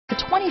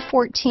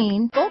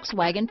2014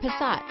 Volkswagen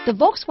Passat. The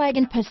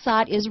Volkswagen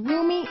Passat is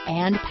roomy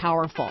and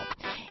powerful.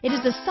 It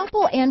is a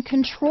supple and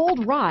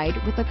controlled ride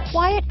with a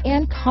quiet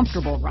and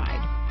comfortable ride.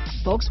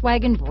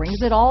 Volkswagen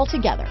brings it all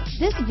together.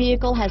 This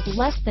vehicle has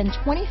less than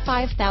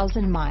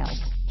 25,000 miles.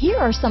 Here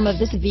are some of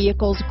this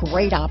vehicle's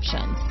great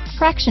options: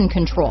 traction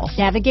control,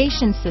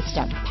 navigation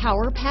system,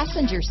 power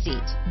passenger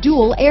seat,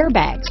 dual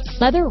airbags,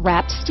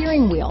 leather-wrapped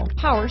steering wheel,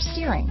 power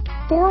steering,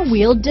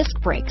 four-wheel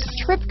disc brakes,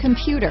 trip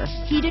computer,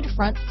 heated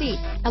front seats,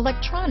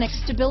 electronic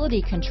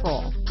stability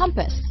control,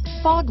 compass,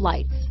 fog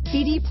lights,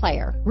 CD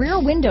player,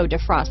 rear window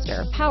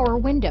defroster, power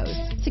windows,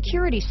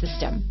 security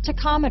system,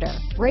 tachometer,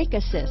 brake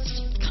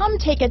assist. Come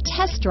take a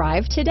test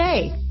drive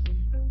today.